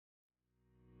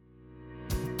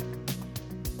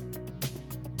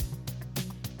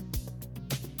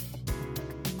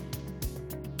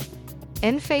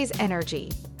Enphase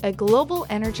Energy, a global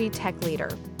energy tech leader,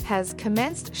 has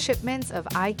commenced shipments of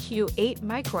IQ8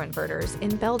 Microinverters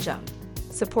in Belgium,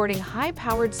 supporting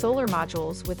high-powered solar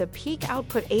modules with a peak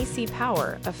output AC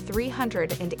power of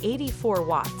 384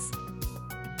 watts.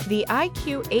 The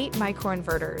IQ8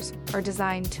 microinverters are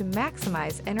designed to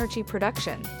maximize energy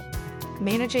production,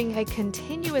 managing a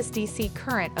continuous DC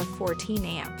current of 14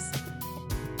 amps.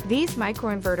 These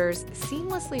microinverters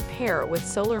seamlessly pair with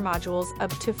solar modules up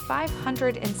to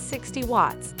 560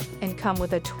 watts and come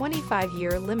with a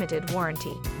 25-year limited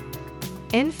warranty.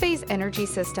 Enphase Energy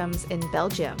Systems in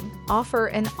Belgium offer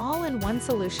an all-in-one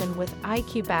solution with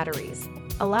IQ batteries,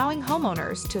 allowing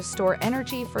homeowners to store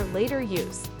energy for later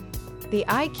use. The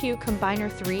IQ Combiner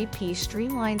 3P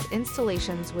streamlines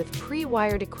installations with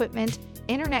pre-wired equipment,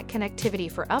 internet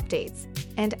connectivity for updates,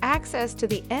 and access to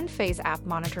the Enphase app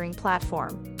monitoring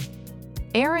platform.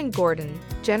 Aaron Gordon,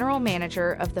 General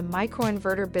Manager of the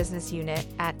Microinverter Business Unit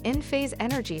at Enphase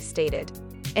Energy, stated,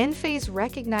 "Enphase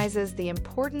recognizes the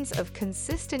importance of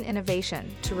consistent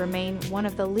innovation to remain one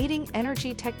of the leading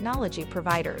energy technology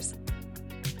providers."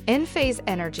 Enphase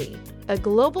Energy, a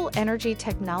global energy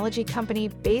technology company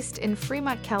based in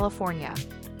Fremont, California,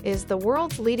 is the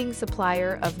world's leading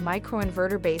supplier of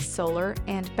microinverter-based solar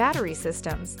and battery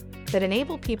systems that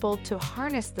enable people to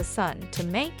harness the sun to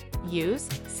make, use,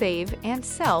 save, and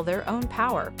sell their own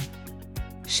power.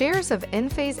 Shares of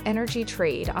Enphase Energy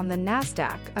trade on the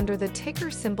NASDAQ under the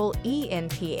ticker symbol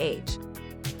ENPH.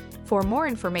 For more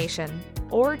information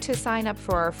or to sign up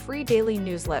for our free daily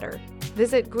newsletter,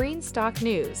 visit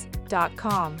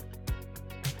greenstocknews.com.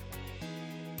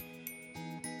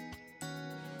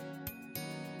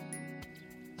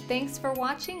 Thanks for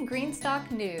watching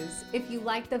Greenstock News. If you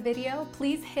liked the video,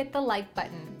 please hit the like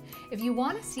button. If you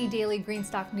want to see daily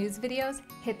Greenstock News videos,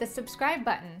 hit the subscribe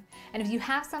button. And if you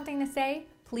have something to say,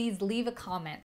 please leave a comment.